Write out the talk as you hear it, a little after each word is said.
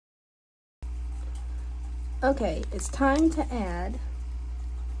Okay, it's time to add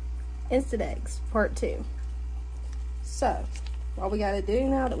instant eggs, part 2. So, all we gotta do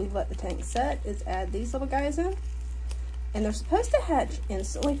now that we've let the tank set is add these little guys in. And they're supposed to hatch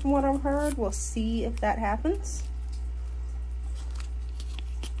instantly from what I've heard. We'll see if that happens.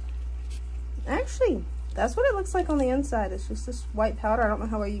 Actually, that's what it looks like on the inside. It's just this white powder. I don't know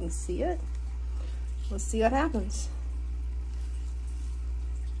how well you can see it. Let's see what happens.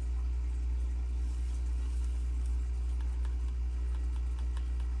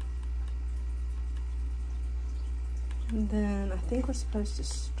 And then I think we're supposed to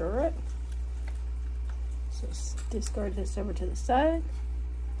stir it. So let's discard this over to the side.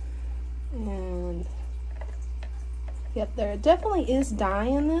 And yep, there definitely is dye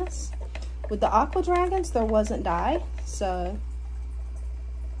in this. With the Aqua Dragons, there wasn't dye, so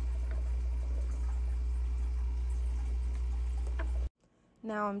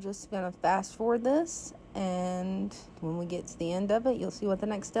now I'm just gonna fast forward this, and when we get to the end of it, you'll see what the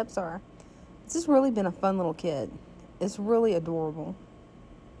next steps are. This has really been a fun little kid. It's really adorable.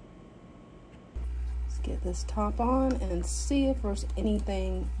 Let's get this top on and see if there's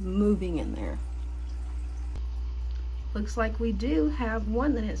anything moving in there. Looks like we do have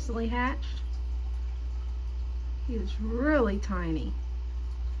one that instantly hatched. He is really tiny.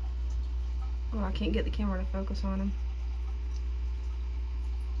 Oh, I can't get the camera to focus on him.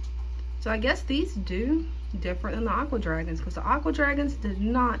 So I guess these do different than the Aqua Dragons, because the Aqua Dragons did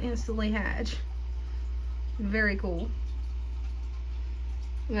not instantly hatch. Very cool.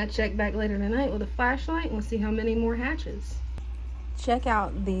 I'm gonna check back later tonight with a flashlight and we'll see how many more hatches. Check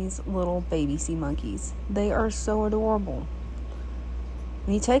out these little baby sea monkeys. They are so adorable.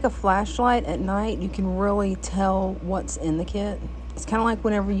 When you take a flashlight at night, you can really tell what's in the kit. It's kind of like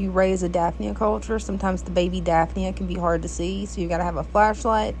whenever you raise a Daphnia culture, sometimes the baby Daphnia can be hard to see, so you gotta have a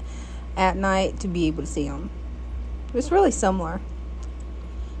flashlight at night to be able to see them. It's really similar.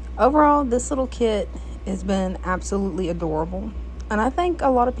 Overall, this little kit has been absolutely adorable, and I think a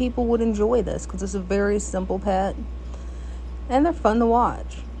lot of people would enjoy this because it's a very simple pet and they're fun to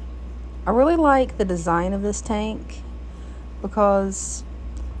watch. I really like the design of this tank because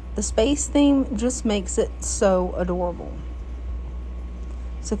the space theme just makes it so adorable.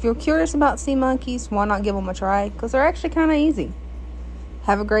 So if you're curious about sea monkeys, why not give them a try? Because they're actually kind of easy.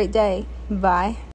 Have a great day. Bye.